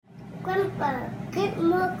Grandpa, get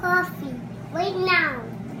more coffee right now.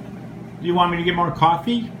 Do you want me to get more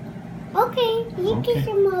coffee? Okay, you get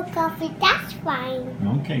some more coffee. That's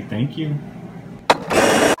fine. Okay, thank you.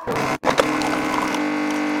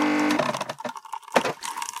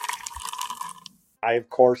 I, of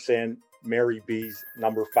course, am Mary B's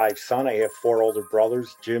number 5 son. I have 4 older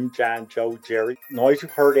brothers, Jim, John, Joe, Jerry. Noise you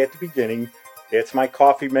heard at the beginning, that's my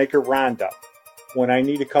coffee maker, Rhonda. When I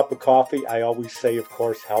need a cup of coffee, I always say, of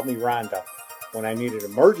course, help me, Rhonda. When I need an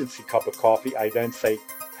emergency cup of coffee, I then say,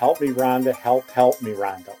 help me, Rhonda, help me,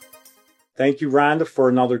 Rhonda. Thank you, Rhonda, for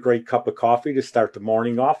another great cup of coffee to start the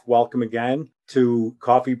morning off. Welcome again to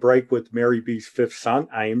Coffee Break with Mary B's 5th son.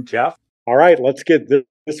 I am Jeff. All right, let's get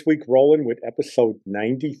this week rolling with episode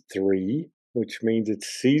 93, which means it's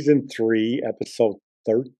season 3, episode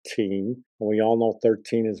 13. And we all know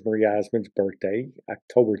 13 is Marie Osmond's birthday,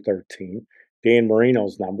 October 13. Dan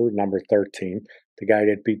Marino's number 13, the guy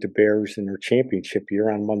that beat the Bears in their championship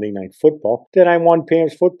year on Monday Night Football, that I won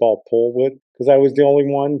Pam's football poll with because I was the only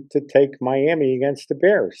one to take Miami against the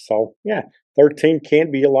Bears. So, yeah, 13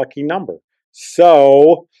 can be a lucky number.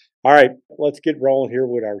 So, all right, let's get rolling here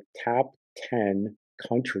with our top 10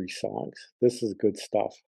 country songs. This is good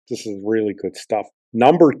stuff. This is really good stuff.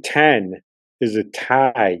 Number 10 is a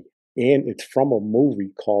tie, and it's from a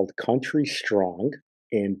movie called Country Strong.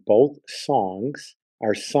 And both songs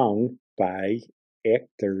are sung by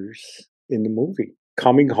actors in the movie.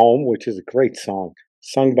 Coming Home, which is a great song,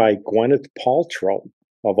 sung by Gwyneth Paltrow,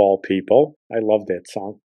 of all people. I love that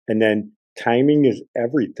song. And then Timing is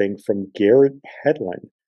Everything from Garrett Hedlund,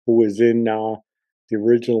 who was in the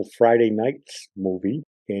original Friday Nights movie.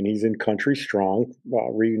 And he's in Country Strong,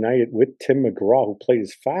 reunited with Tim McGraw, who played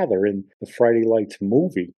his father in the Friday Lights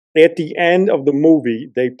movie. At the end of the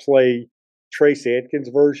movie, they play Trace Adkins'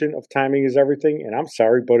 version of Timing is Everything, and I'm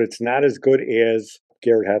sorry, but it's not as good as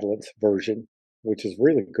Garrett Hedlund's version, which is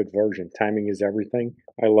really good version. Timing is Everything.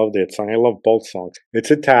 I love that song. I love both songs.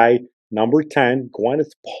 It's a tie. Number 10,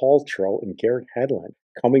 Gwyneth Paltrow and Garrett Hedlund.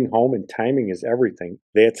 Coming Home and Timing is Everything.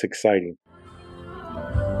 That's exciting.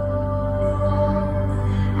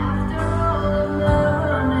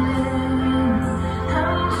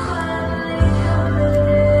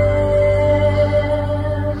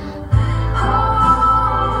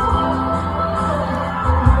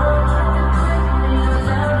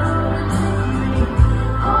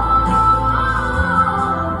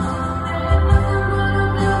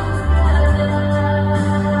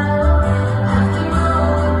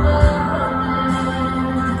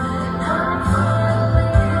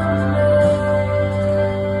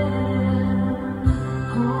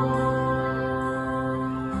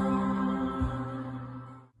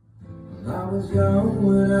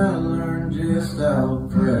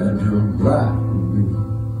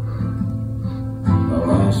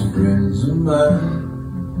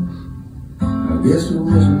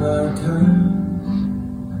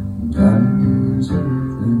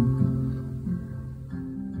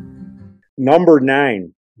 Number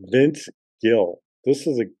 9, Vince Gill. This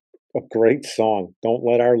is a great song. Don't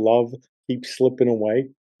Let Our Love Keep Slipping Away.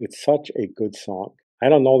 It's such a good song. I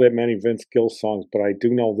don't know that many Vince Gill songs, but I do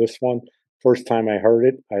know this one. First time I heard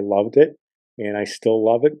it, I loved it, and I still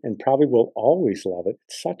love it, and probably will always love it.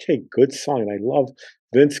 It's such a good song, and I love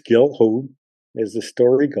Vince Gill, who, as the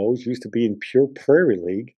story goes, used to be in Pure Prairie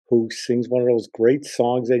League, who sings one of those great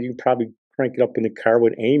songs that you can probably crank it up in the car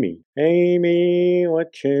with Amy. Amy, what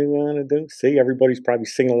you gonna do? See, everybody's probably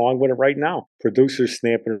singing along with it right now. Producers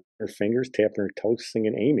snapping her fingers, tapping her toes,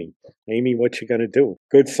 singing Amy. Amy, what you gonna do?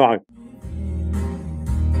 Good song.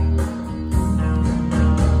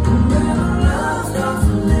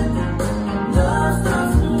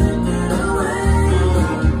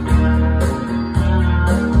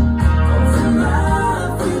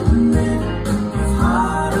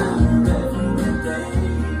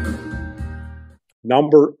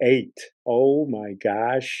 Number 8, oh my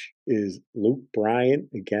gosh, is Luke Bryan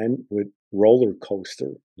again with Roller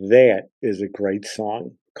Coaster. That is a great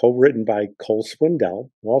song. Co-written by Cole Swindell.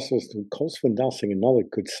 Also, Cole Swindell sing another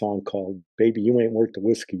good song called Baby You Ain't Worth the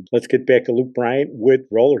Whiskey. Let's get back to Luke Bryan with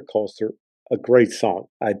Roller Coaster. A great song.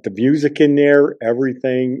 The music in there,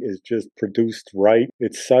 everything is just produced right.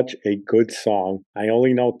 It's such a good song. I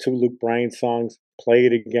only know 2 Luke Bryan songs. Play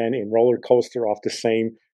it again in Roller Coaster off the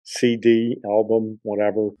same CD, album,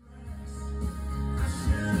 whatever.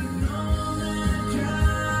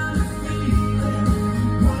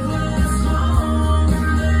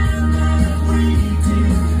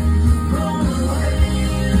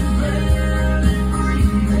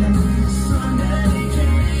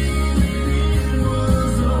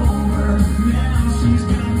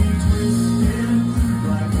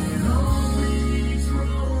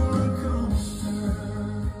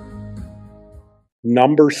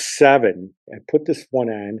 Number 7, I put this one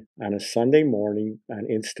on a Sunday morning on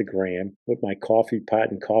Instagram with my coffee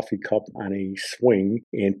pot and coffee cup on a swing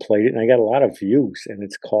and played it, and I got a lot of views, and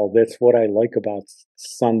it's called That's What I Like About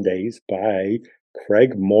Sundays by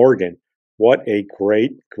Craig Morgan. What a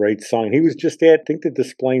great, great song. He was just at, I think, the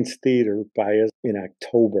Des Plaines Theater by us in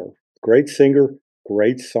October. Great singer,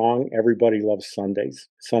 great song. Everybody loves Sundays.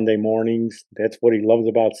 Sunday mornings, that's what he loves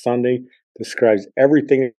about Sunday. Describes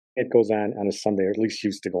everything that goes on a Sunday, or at least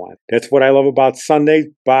used to go on. That's What I Love About Sundays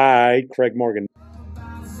by Craig Morgan.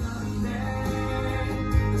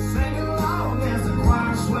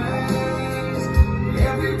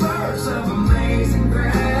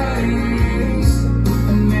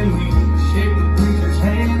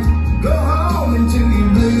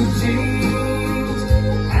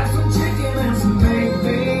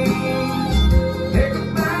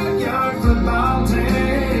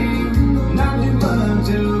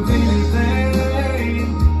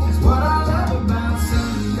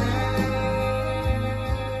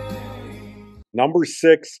 Number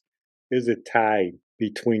 6 is a tie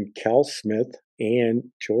between Kel Smith and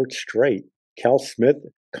George Strait. Kel Smith,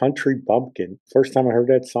 Country Bumpkin. First time I heard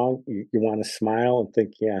that song, you want to smile and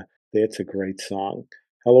think, yeah, that's a great song.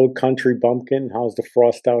 Hello, Country Bumpkin. How's the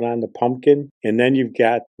frost out on the pumpkin? And then you've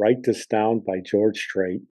got Write This Down by George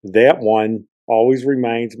Strait. That one always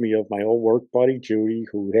reminds me of my old work buddy, Judy,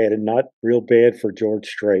 who had a nut real bad for George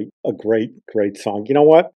Strait. A great, great song. You know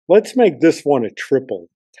what? Let's make this one a triple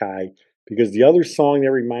tie. Because the other song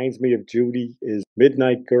that reminds me of Judy is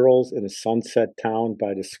Midnight Girls in a Sunset Town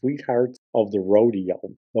by the Sweethearts of the Rodeo.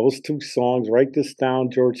 Those two songs, Write This Down,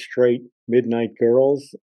 George Strait, Midnight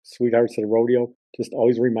Girls, Sweethearts of the Rodeo, just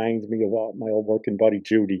always reminds me of my old working buddy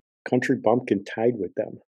Judy. Country Bumpkin tied with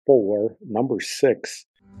them for number 6.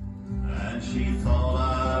 And she thought,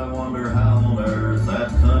 I wonder how on earth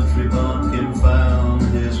that country bumpkin found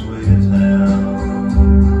his way to town.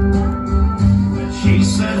 She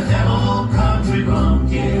said, hello, country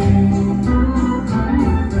bumpkin.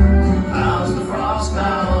 How's the frost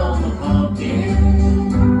out on the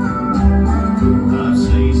pumpkin? I've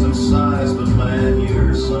seen some sights, but man,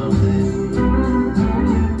 you're something.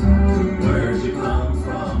 Where'd you come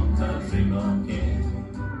from, country bumpkin?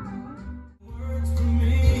 Words for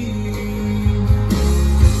me.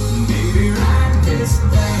 Baby, write this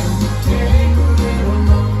down. Take a little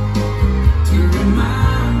note to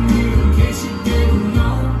remind me.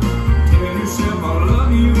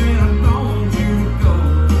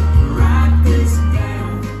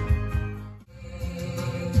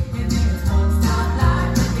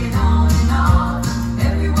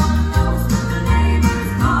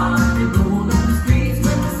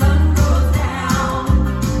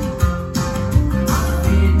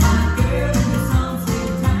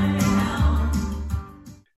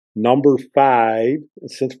 Number 5,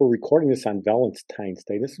 since we're recording this on Valentine's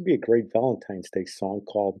Day, this would be a great Valentine's Day song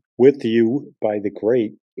called With You by the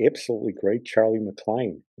great, absolutely great Charlie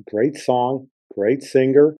McClain. Great song, great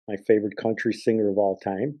singer, my favorite country singer of all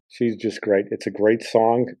time. She's just great. It's a great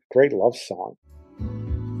song, great love song.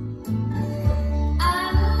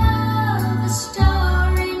 I love a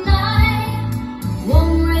starry night,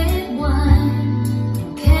 warm red wine,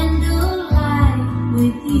 and candlelight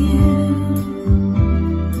with you.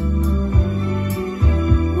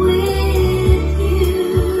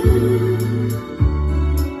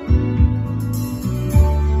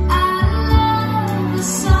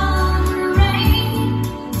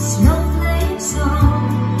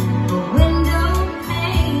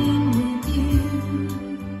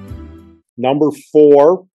 Number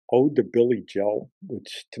 4, Ode to Billy Joe,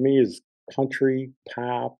 which to me is country,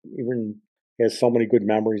 pop, even has so many good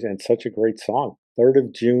memories and such a great song. 3rd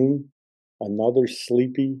of June, another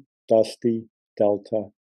sleepy, dusty Delta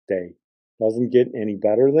day. Doesn't get any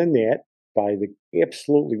better than that by the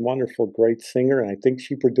absolutely wonderful, great singer, and I think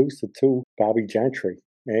she produced it too, Bobbie Gentry.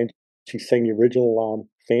 And she sang the original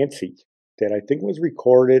Fancy that I think was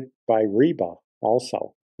recorded by Reba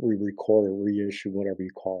also. Re-record or reissue, whatever you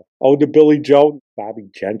call it. Oh, to Billy Joe, Bobbie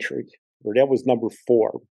Gentry. Or that was number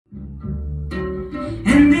 4.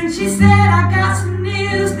 And then she said, I got some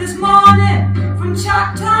news this morning from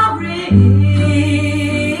Choctaw Ridge.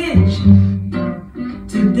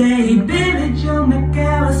 Today, Billy Joe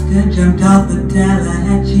McAllister jumped off the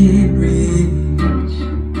Tallahatchie Bridge.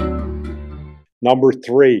 Number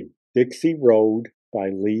 3, Dixie Road by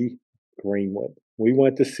Lee Greenwood. We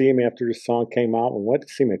went to see him after the song came out. We went to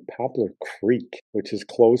see him at Poplar Creek, which is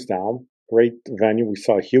closed down. Great venue. We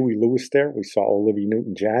saw Huey Lewis there. We saw Olivia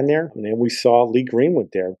Newton-John there. And then we saw Lee Greenwood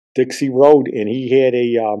there. Dixie Road. And he had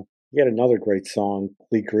a He had another great song,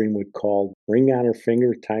 Lee Greenwood, called Ring on Her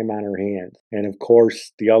Finger, Time on Her Hand. And of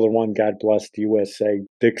course, the other one, God Bless the USA,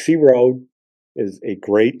 Dixie Road, is a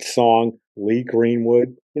great song. Lee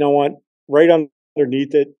Greenwood. You know what? Right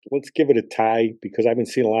underneath it, let's give it a tie because I've been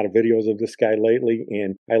seeing a lot of videos of this guy lately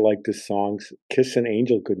and I like this song. Kiss an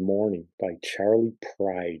Angel Good Morning by Charlie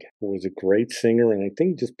Pride, who was a great singer and I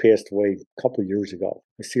think he just passed away a couple years ago.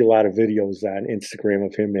 I see a lot of videos on Instagram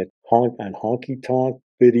of him on Honky Tonk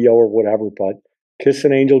video or whatever, but Kiss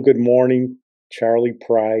an Angel Good Morning, Charlie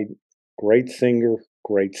Pride, great singer,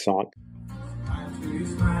 great song. She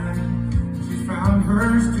found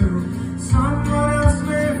hers too. Someone else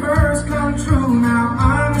made hers come true. Now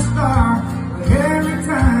I'm a star every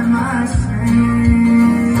time I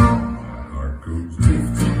sing. Heart goes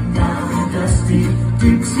drifting down the dusty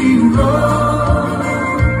Dixie Road,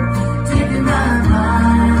 taking my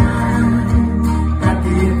mind back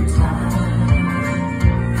every time.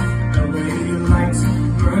 The way your lights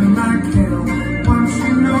burn like hell. Once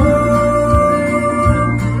you know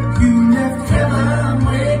you left heaven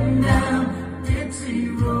waiting down Dixie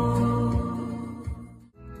Road.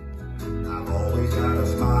 I've always got a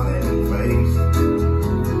smiling face,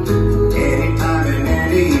 anytime in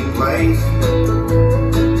any place.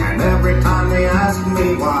 And every time they ask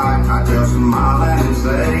me why, I just smile and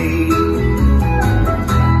say,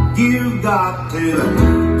 you got to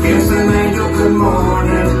kiss an angel good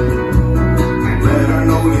morning, and let her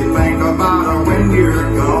know you think about her when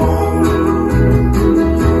you're gone.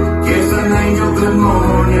 Kiss an angel good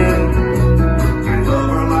morning, and love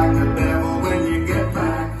her like the devil when you get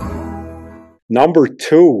back home. Number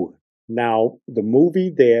 2. Now, the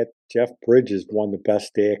movie that Jeff Bridges won the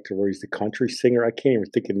Best Actor, where he's the country singer, I can't even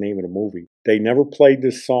think of the name of the movie. They never played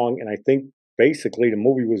this song, and I think basically the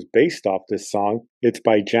movie was based off this song. It's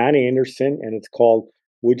by John Anderson, and it's called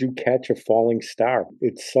Would You Catch a Falling Star?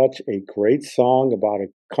 It's such a great song about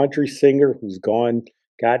a country singer who's gotten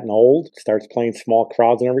old, starts playing small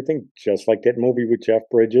crowds and everything, just like that movie with Jeff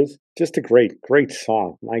Bridges. Just a great, great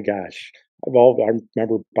song. My gosh. I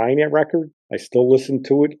remember buying that record. I still listen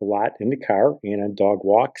to it a lot in the car and on dog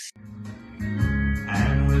walks.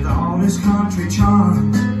 And with all his country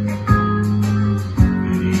charm,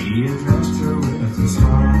 he addressed her with a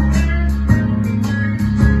smile.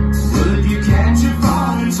 Would you catch a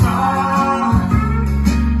falling star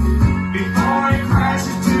before he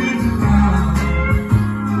crashes to the ground?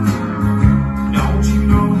 Don't you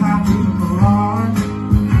know how people are?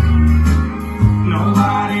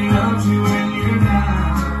 Nobody loves you when you're down.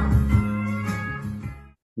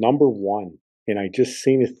 Number 1, and I just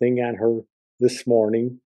seen a thing on her this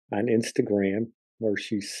morning on Instagram where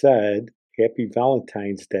she said, Happy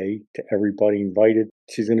Valentine's Day to everybody invited.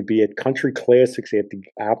 She's going to be at Country Classics at the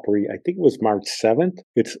Opry. I think it was March 7th.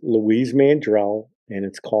 It's Louise Mandrell, and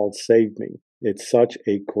it's called Save Me. It's such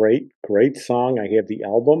a great, great song. I have the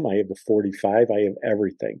album. I have the 45. I have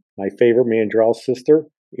everything. My favorite Mandrell sister,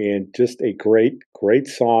 and just a great, great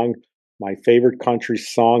song. My favorite country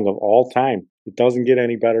song of all time. It doesn't get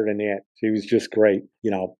any better than that. She was just great.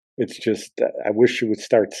 You know, it's just, I wish she would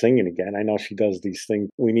start singing again. I know she does these things.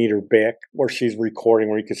 We need her back where she's recording,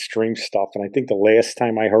 where you could stream stuff. And I think the last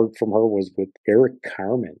time I heard from her was with Eric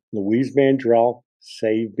Carmen. Louise Mandrell,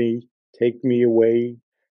 Save Me, Take Me Away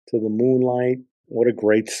to the Moonlight. What a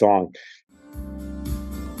great song.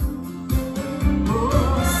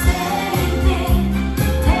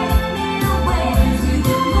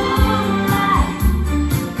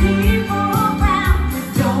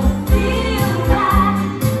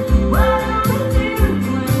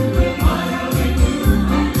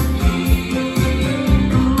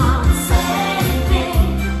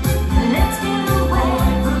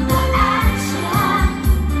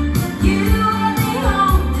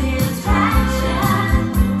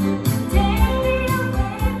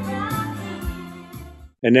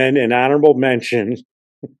 And then an honorable mention.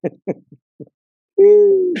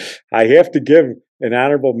 I have to give an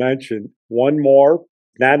honorable mention. One more,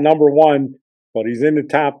 not number 1, but he's in the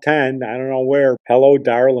top 10. I don't know where. Hello,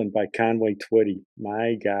 Darling by Conway Twitty.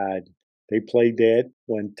 My God. They played that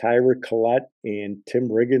when Tyra Collette and Tim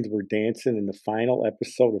Riggins were dancing in the final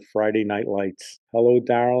episode of Friday Night Lights. Hello,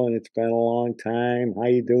 darling. It's been a long time. How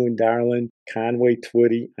you doing, darling? Conway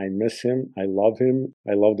Twitty. I miss him. I love him.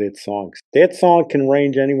 I love that song. That song can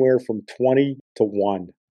range anywhere from 20 to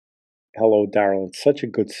 1. Hello, Darling. Such a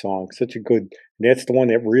good song. Such a good... That's the one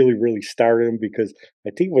that really, really started him because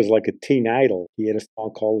I think it was like a teen idol. He had a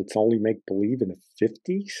song called It's Only Make Believe in the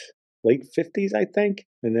 50s. Late 50s, I think.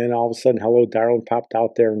 And then all of a sudden, Hello, Darling popped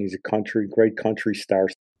out there, and he's a great country star.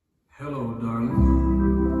 Hello, darling.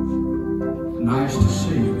 Nice to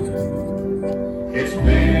see you. It's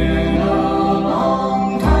been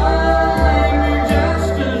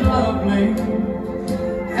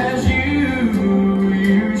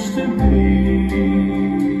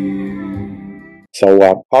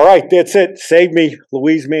So, all right, that's it. Save me,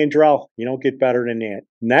 Louise Mandrell. You don't get better than that.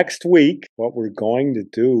 Next week, what we're going to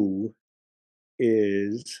do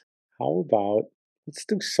is, how about, let's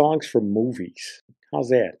do songs from movies. How's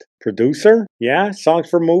that? Producer? Yeah, songs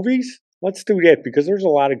from movies? Let's do that because there's a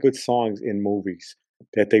lot of good songs in movies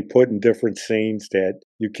that they put in different scenes that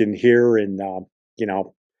you can hear in,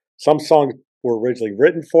 some songs were originally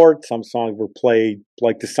written for it. Some songs were played,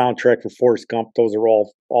 like the soundtrack for Forrest Gump. Those are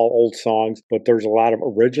all old songs, but there's a lot of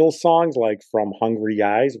original songs, like from Hungry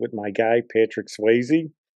Eyes with my guy, Patrick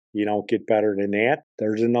Swayze. You don't get better than that.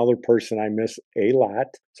 There's another person I miss a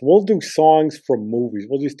lot. So we'll do songs from movies.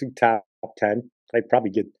 We'll just do top 10. I'd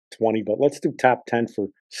probably get 20, but let's do top 10 for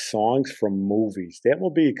songs from movies. That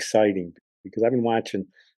will be exciting because I've been watching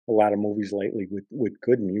a lot of movies lately with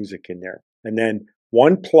good music in there. And then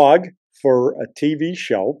one plug for a TV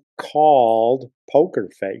show called Poker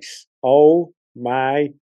Face. Oh my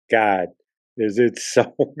God, is it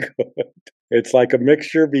so good? It's like a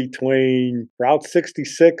mixture between Route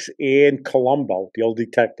 66 and Columbo, the old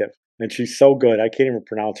detective. And she's so good. I can't even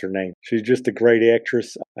pronounce her name. She's just a great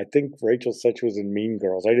actress. I think Rachel said she was in Mean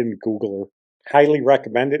Girls. I didn't Google her. Highly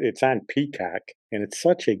recommend it. It's on Peacock. And it's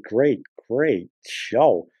such a great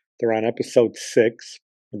show. They're on episode 6.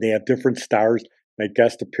 And they have different stars make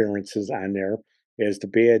guest appearances on there as the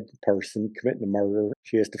bad person committing the murder.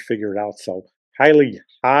 She has to figure it out. So highly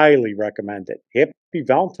recommend it. Happy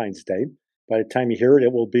Valentine's Day. By the time you hear it,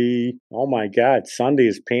 it will be, oh my God, Sunday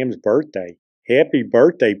is Pam's birthday. Happy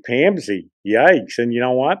birthday, Pamsy. Yikes. And you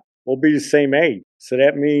know what? We'll be the same age. So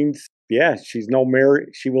that means, yeah, she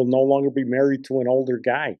will no longer be married to an older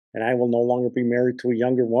guy. And I will no longer be married to a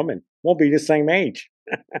younger woman. We'll be the same age.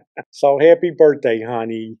 So happy birthday,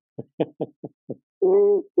 honey.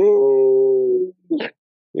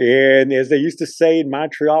 And as they used to say in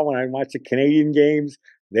Montreal when I watch the Canadian games,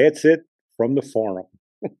 that's it from the forum.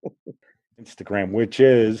 Instagram, which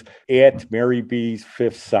is at Mary B's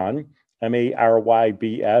Fifth Son,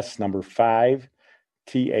 MARYBS number 5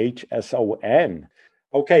 THSON.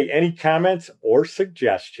 Okay, any comments or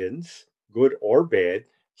suggestions, good or bad,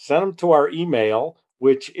 send them to our email,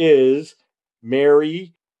 which is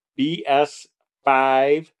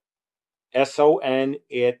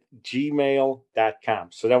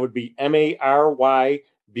marybs5son@gmail.com. So that would be MARYBS,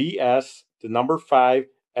 the number 5,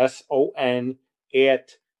 SON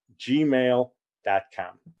at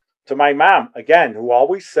gmail.com. To my mom, again, who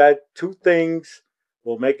always said 2 things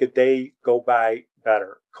will make a day go by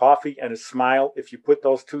better. Coffee and a smile. If you put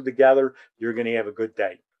those 2 together, you're going to have a good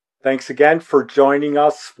day. Thanks again for joining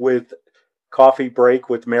us with Coffee Break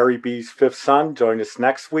with Mary B's Fifth Son. Join us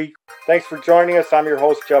next week. Thanks for joining us. I'm your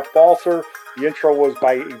host, Jeff Balser. The intro was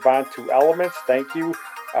by Yvonne 2 Elements. Thank you.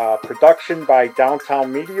 Production by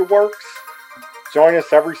Downtown Media Works. Join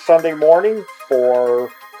us every Sunday morning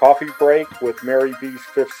for Coffee Break with Mary B's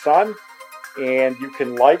Fifth Son. And you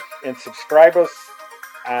can like and subscribe us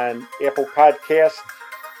on Apple Podcasts.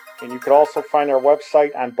 And you can also find our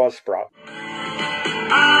website on Buzzsprout.